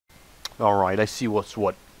Alright, let's see what's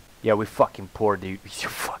what. Yeah, we're fucking poor, dude. We're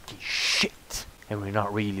fucking shit. And we're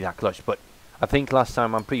not really that close. But I think last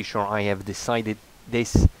time, I'm pretty sure I have decided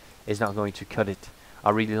this is not going to cut it.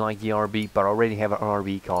 I really like the RB, but I already have an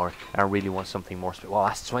RB car. And I really want something more special. Well,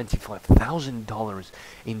 that's $25,000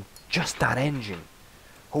 in just that engine.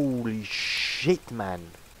 Holy shit,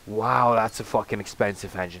 man. Wow, that's a fucking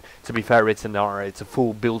expensive engine. To be fair, it's a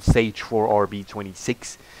full build stage for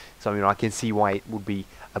RB26. So, you know, I can see why it would be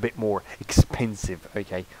a bit more expensive.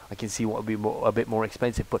 Okay, I can see what would be a bit more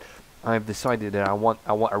expensive, but I've decided that I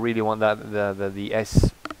really want that the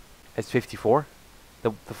S54,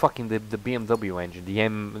 the BMW engine, the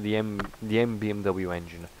M BMW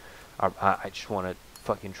engine. I just want to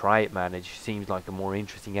fucking try it, man. It just seems like a more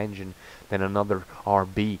interesting engine than another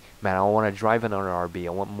RB, man. I want to drive another RB. I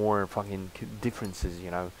want more fucking differences,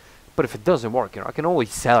 you know. But if it doesn't work, you know, I can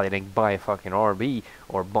always sell it and buy a fucking RB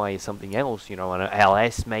or buy something else, you know, an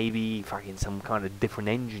LS maybe, fucking some kind of different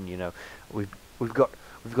engine, you know. We've got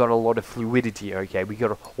a lot of fluidity, okay. We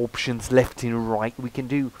got options left and right. We can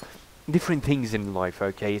do different things in life,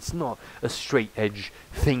 okay. It's not a straight edge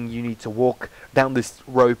thing. You need to walk down this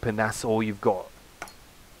rope and that's all you've got.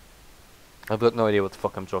 I've got no idea what the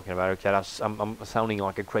fuck I'm talking about, okay. I'm sounding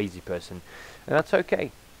like a crazy person, and that's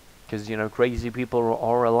okay. Because, you know, crazy people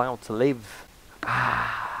are allowed to live.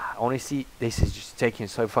 Honestly, this is just taking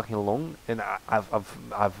so fucking long, and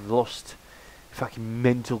I've lost fucking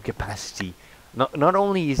mental capacity. Not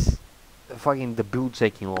only is fucking the build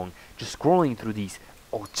taking long, just scrolling through these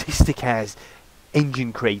autistic ass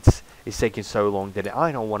engine crates is taking so long that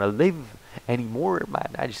I don't want to live anymore,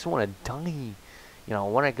 man. I just want to die. You know, I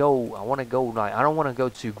want to go, like, I don't want to go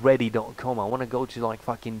to Grady.com, I want to go to, like,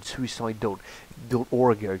 fucking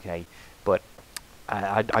suicide.org, okay, but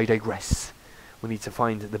I digress. We need to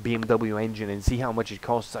find the BMW engine and see how much it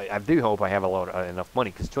costs. I do hope I have enough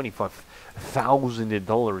money, because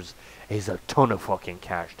 $25,000 is a ton of fucking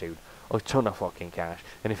cash, dude, a ton of fucking cash,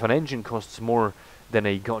 and if an engine costs more than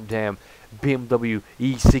a goddamn BMW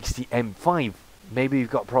E60 M5, maybe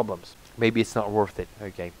you've got problems, maybe it's not worth it,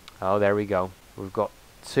 okay. Oh, there we go. We've got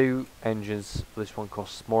two engines. This one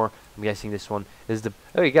costs more. I'm guessing this one is the...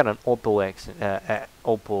 Oh, you got an Opel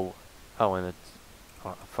Opel... Oh, and it's...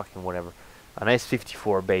 Oh, fucking whatever. An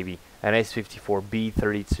S54, baby. An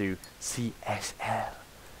S54B32CSL.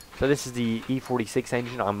 So this is the E46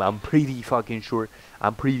 engine. I'm pretty fucking sure.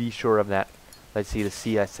 I'm pretty sure of that. Let's see the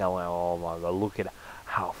CSL. Oh my god, look at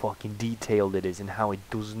how fucking detailed it is and how it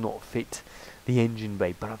does not fit the engine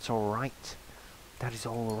bay. But that's alright. That is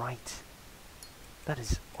alright. That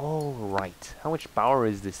is alright. How much power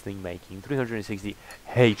is this thing making? 360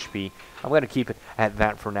 HP. I'm going to keep it at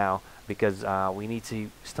that for now, because we need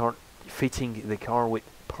to start fitting the car with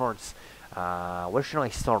parts. Where should I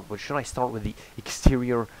start? Should I start with the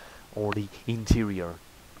exterior or the interior?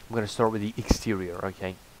 I'm going to start with the exterior,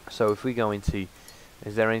 okay. So if we go into...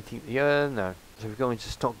 Is there anything... Yeah, no. So if we go into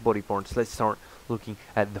stock body parts, let's start looking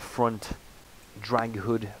at the front drag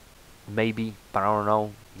hood. Maybe, but I don't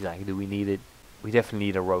know exactly. Do we need it? We definitely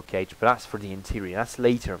need a roll cage, but that's for the interior. That's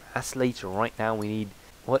later. That's later. Right now we need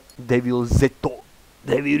what? Devil Zetto.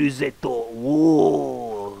 Devil Zetto.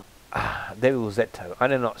 Whoa. Devil Zetto. I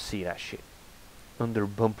did not see that shit. Under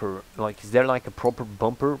bumper. Like, is there like a proper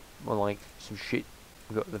bumper or like some shit?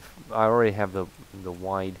 We got the. I already have the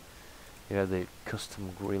wide. You know, the custom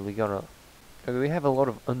grille. We got a. We have a lot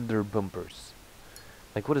of under bumpers.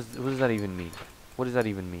 Like, what does that even mean? What does that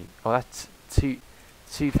even mean? Oh, that's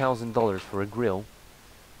 $2,000 for a grill.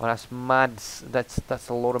 Well, that's mad. That's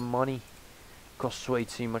a lot of money. Costs way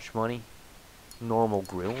too much money. Normal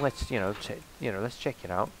grill. Let's let's check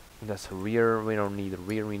it out. That's a rear. We don't need the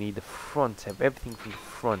rear. We need the front. Have everything from the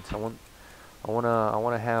front. I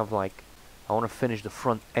wanna have like. I wanna finish the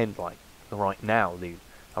front end like right now, dude.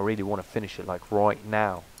 I really wanna finish it like right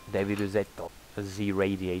now. David Rosetto. A Z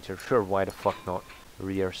radiator. Sure. Why the fuck not?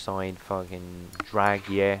 Rear side fucking drag.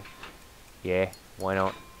 Yeah. Why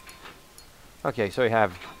not? Okay, so we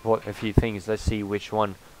have a few things. Let's see which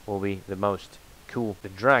one will be the most cool. The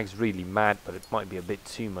drag's really mad, but it might be a bit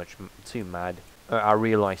too mad. I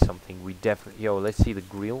realized something. We definitely... Yo, let's see the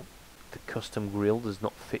grill. The custom grill does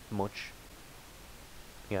not fit much.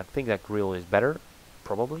 Yeah, I think that grill is better.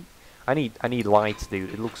 Probably. I need lights,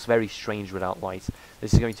 dude. It looks very strange without lights.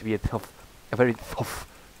 This is going to be a very tough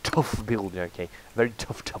build, okay? Very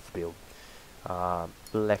tough build.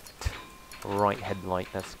 Left... Right headlight,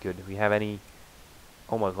 that's good. We have any...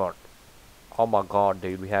 Oh my god,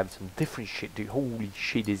 dude, we have some different shit, dude. Holy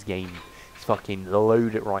shit, this game is fucking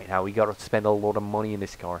loaded right now. We gotta spend a lot of money in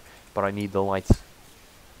this car, but I need the lights.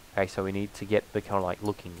 Okay, so we need to get the car like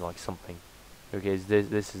looking like something. Okay,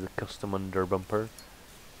 this is the custom under bumper.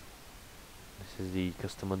 This is the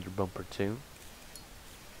custom under bumper too.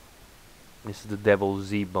 This is the Devil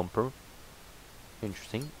Z bumper.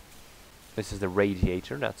 Interesting. This is the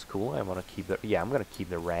radiator. That's cool. I want to keep the. Yeah, I'm gonna keep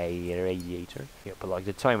the radiator. Yeah, but like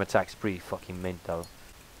the time attack's pretty fucking mint though.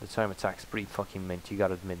 The time attack's pretty fucking mint. You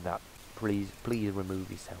gotta admit that. Please remove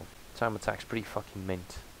yourself. Time attack's pretty fucking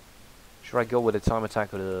mint. Should I go with the time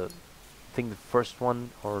attack or the? I think the first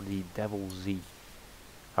one or the Devil Z.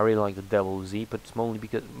 I really like the Devil Z, but it's mostly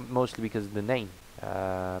because of the name.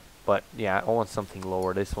 But yeah, I want something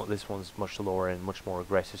lower. This one's much lower and much more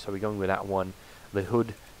aggressive. So we're going with that one. The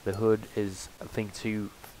hood is, I think, too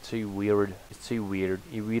weird. It's too weird.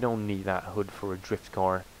 We don't need that hood for a drift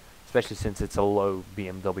car, especially since it's a low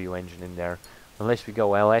BMW engine in there. Unless we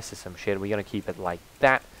go LS or some shit, we're gonna keep it like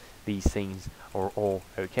that. These things are all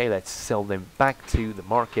okay. Let's sell them back to the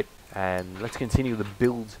market and let's continue the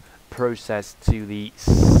build process to the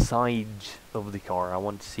side of the car. I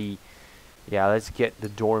want to see. Yeah, let's get the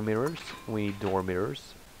door mirrors. We need door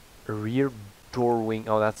mirrors. Rear door wing.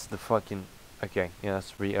 Oh, that's the fucking. Okay, yeah,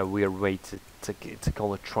 that's a weird way to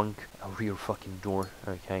call a trunk a rear fucking door.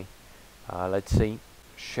 Okay, let's see.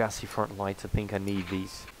 Chassis front lights. I think I need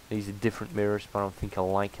these. These are different mirrors, but I don't think I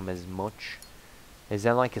like them as much. Is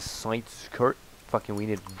that like a side skirt? Fucking, we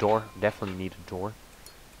need a door. Definitely need a door.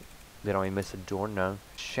 Did I miss a door? No.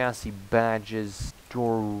 Chassis badges,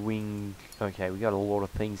 door wing. Okay, we got a lot of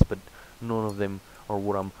things, but none of them are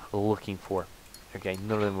what I'm looking for. Okay,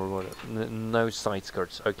 none of them are what. No side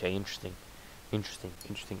skirts. Okay, interesting. Interesting.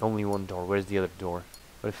 Only one door. Where's the other door?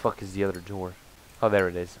 Where the fuck is the other door? Oh, there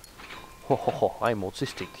it is. Ho ho ho, I'm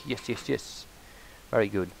autistic. Yes. Very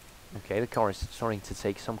good. Okay, the car is starting to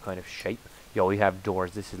take some kind of shape. Yo, we have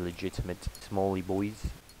doors. This is legitimate. Smally boys.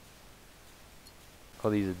 Oh,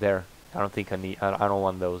 these are there. I don't think I need. I don't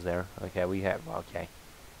want those there. Okay, we have. Okay.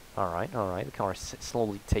 All right. The car is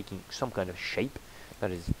slowly taking some kind of shape.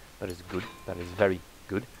 That is good. That is very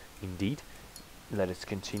good indeed. Let us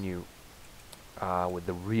continue with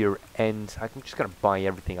the rear end. I'm just gonna buy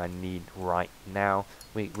everything I need right now.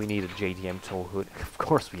 We need a JDM tow hood. Of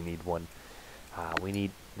course, we need one. We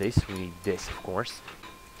need this. We need this, of course.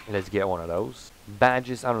 Let's get one of those.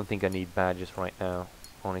 Badges. I don't think I need badges right now,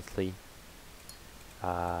 honestly.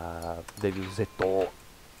 Devil Z S30.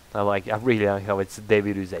 I really like how it's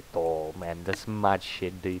Devil Z S30, man. That's mad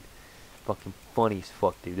shit, dude. Fucking funny as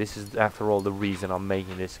fuck, dude. This is, after all, the reason I'm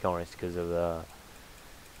making this car is because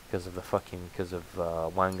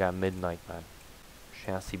of One Guy Midnight, man.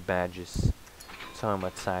 Chassis badges, time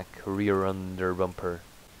attack, rear under bumper.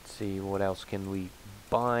 Let's see, what else can we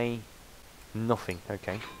buy? Nothing.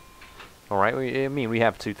 Okay. All right. I mean, we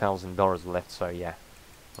have $2,000 left, so yeah.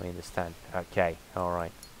 I understand. Okay,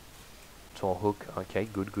 alright. Tow hook, okay,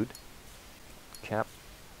 good. Cap.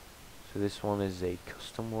 So this one is a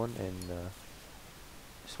custom one, and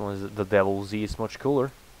this one is the Devil Z. It's much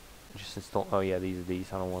cooler. Just install. Oh yeah,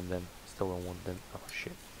 these. I don't want them. Still don't want them.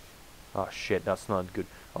 Oh shit, that's not good.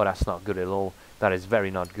 Oh, that's not good at all. That is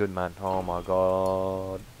very not good, man. Oh my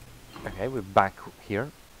god. Okay, we're back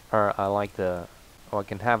here. I like the. Oh, I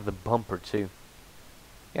can have the bumper too.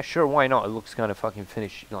 Yeah, sure, why not? It looks kind of fucking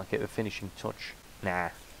like a finishing touch.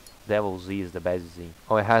 Nah. Devil Z is the best Z.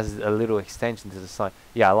 Oh, it has a little extension to the side.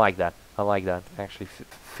 Yeah, I like that. Actually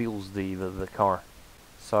feels the car.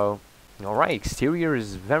 So, alright, exterior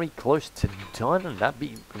is very close to done, and I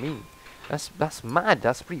mean, that's mad.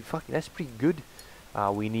 That's pretty good.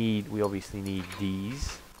 We obviously need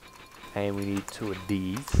these. And we need 2 of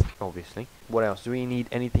these, obviously. What else? Do we need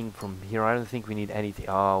anything from here? I don't think we need anything.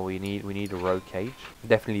 Oh, we need a roll cage.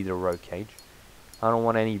 Definitely need a roll cage. I don't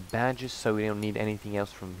want any badges, so we don't need anything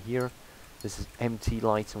else from here. This is empty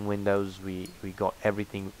lights and windows. We got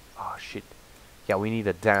everything. Oh shit. Yeah, we need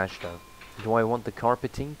a dash though. Do I want the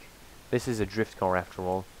carpeting? This is a drift car after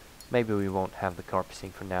all. Maybe we won't have the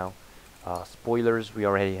carpeting for now. Spoilers. We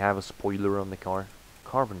already have a spoiler on the car.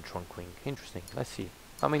 Carbon trunk wing. Interesting. Let's see.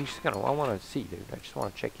 I mean, I want to see, dude. I just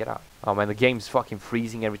want to check it out. Oh man, the game's fucking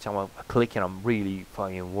freezing every time I click, and I'm really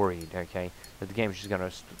fucking worried. Okay, that the game's just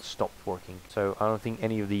gonna stop working. So I don't think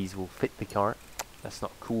any of these will fit the car. That's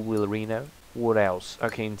not cool, Willerino. What else?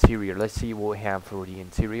 Okay, interior. Let's see what we have for the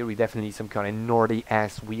interior. We definitely need some kind of naughty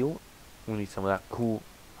ass wheel. We need some of that cool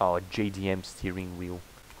JDM steering wheel.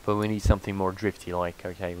 But we need something more drifty like.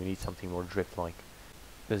 Okay, we need something more drift like.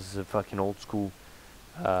 This is a fucking old school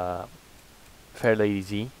Fairlady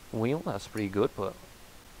Z wheel. That's pretty good, but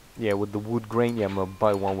yeah, with the wood grain, yeah, I'm gonna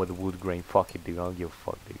buy one with the wood grain. Fuck it, dude. I don't give a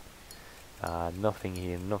fuck, dude. Nothing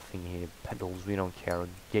here. Pedals, we don't care.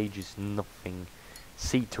 Gauges, nothing.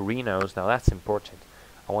 C Torinos, now that's important.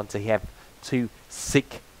 I want to have two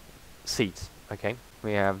sick seats. Okay,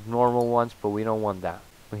 we have normal ones, but we don't want that.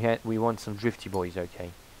 We want some drifty boys.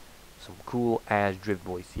 Okay, some cool ass drift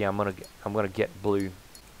boys. Yeah, I'm gonna get blue.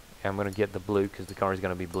 Yeah, I'm gonna get the blue because the car is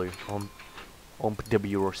gonna be blue. On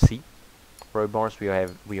WRC road bars we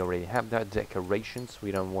already have that. Decorations,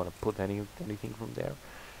 we don't want to put anything from there.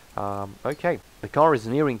 Okay, the car is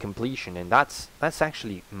nearing completion, and that's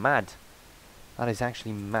actually mad. That is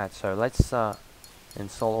actually mad. So let's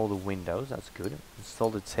install all the windows. That's good. Install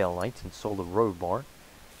the tail lights. Install the road bar,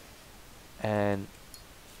 and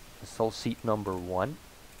install seat number 1.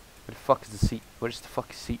 Where the fuck is the seat? Where's the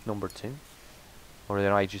fuck is seat number 2? Or did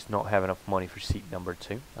I just not have enough money for seat number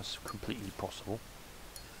 2? That's completely possible.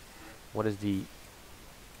 What is the...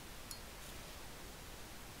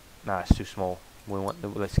 Nah, it's too small. We want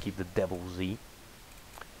let's keep the Devil Z.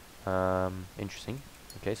 Interesting.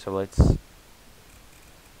 Okay, so let's... The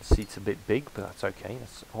seat's a bit big, but that's okay.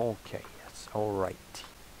 That's okay. That's alright.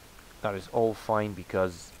 That is all fine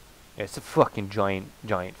because it's a fucking giant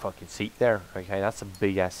fucking seat there. Okay, that's a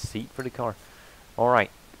big ass seat for the car.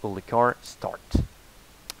 Alright, will the car start?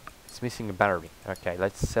 It's missing a battery. Okay,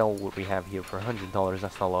 let's sell what we have here for $100.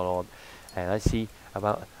 That's not a lot odd. And let's see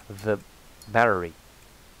about the battery.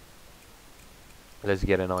 Let's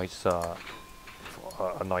get a nice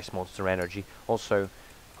Monster Energy. Also,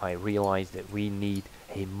 I realized that we need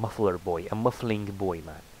a muffler boy, a muffling boy,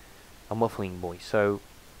 man, a muffling boy. So,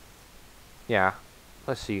 yeah,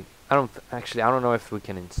 let's see. I don't know if we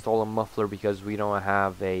can install a muffler because we don't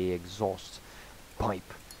have a exhaust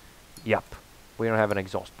pipe. Yep. We don't have an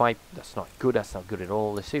exhaust pipe. That's not good. That's not good at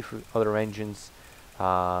all. Let's see if other engines,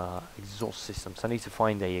 exhaust systems. I need to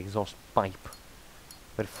find a exhaust pipe.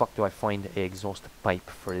 Where the fuck do I find a exhaust pipe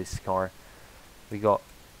for this car? We got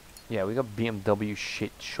BMW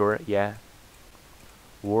shit. Sure, yeah.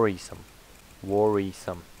 Worrisome.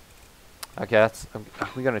 Okay, that's.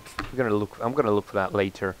 We're gonna look. I'm gonna look for that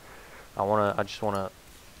later. I just wanna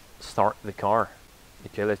start the car.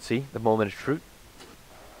 Okay, let's see. The moment of truth.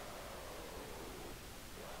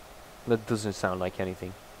 That doesn't sound like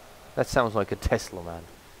anything. That sounds like a Tesla, man.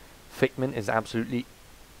 Fitment is absolutely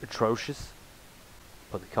atrocious.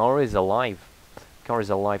 But the car is alive. The car is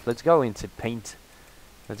alive. Let's go into paint.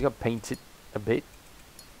 Let's go paint it a bit.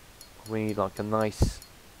 We need like a nice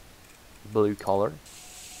blue color.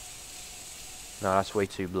 No, that's way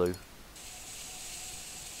too blue.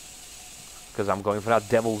 Because I'm going for that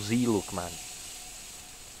Devil Z look, man.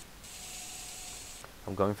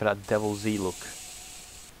 I'm going for that Devil Z look.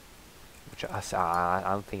 Which I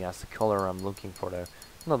don't think that's the color I'm looking for though.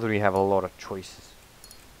 Not that we have a lot of choices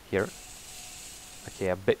here. Okay,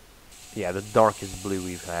 a bit. Yeah, the darkest blue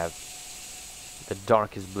we have. The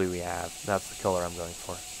darkest blue we have. That's the color I'm going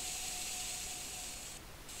for.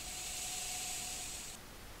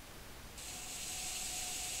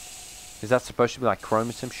 Is that supposed to be like chrome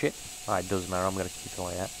or some shit? Ah, it doesn't matter. I'm gonna keep it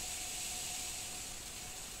like that.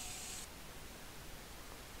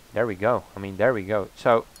 There we go. I mean, there we go.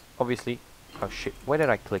 So obviously, oh shit, why did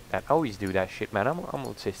I click that? I always do that shit, man. I'm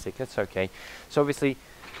autistic. That's okay. So obviously,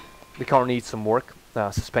 the car needs some work,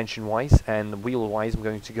 suspension wise and wheel wise. I'm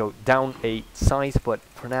going to go down a size, but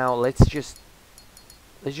for now, let's just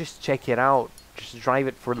check it out. Just drive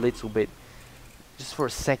it for a little bit. Just for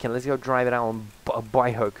a second, let's go drive it out on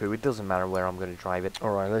Baihoku. It doesn't matter where I'm going to drive it.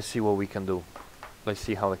 Alright, let's see what we can do. Let's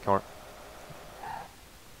see how the car...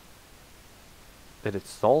 Did it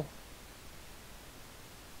stall?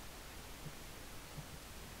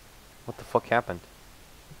 What the fuck happened?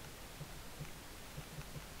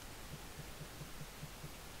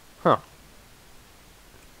 Huh.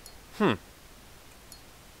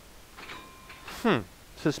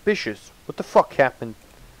 Suspicious. What the fuck happened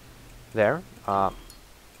there? Yeah,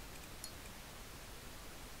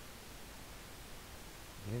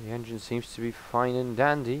 the engine seems to be fine and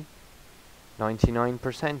dandy.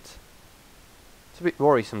 99%. It's a bit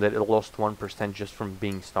worrisome that it lost 1% just from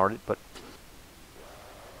being started, but...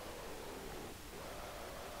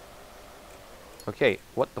 Okay,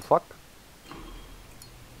 what the fuck?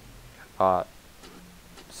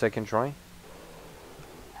 Second try.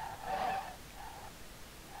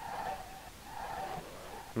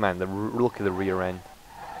 Man, look at the rear end.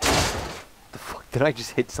 The fuck, did I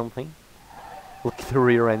just hit something? Look at the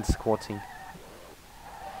rear end squatting.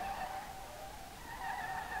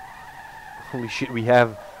 Holy shit, we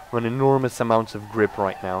have an enormous amount of grip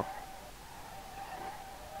right now.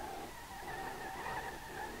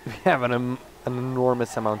 We have an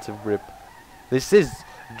enormous amount of grip. This is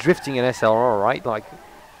drifting an SLRR, right? Like...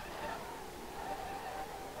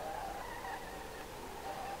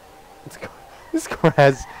 This car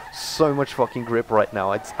has so much fucking grip right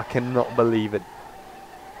now. I cannot believe it.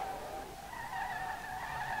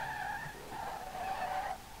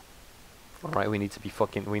 Alright, we need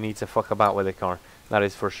to fuck about with the car. That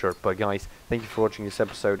is for sure. But guys, thank you for watching this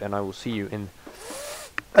episode, and I will see you in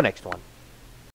the next one.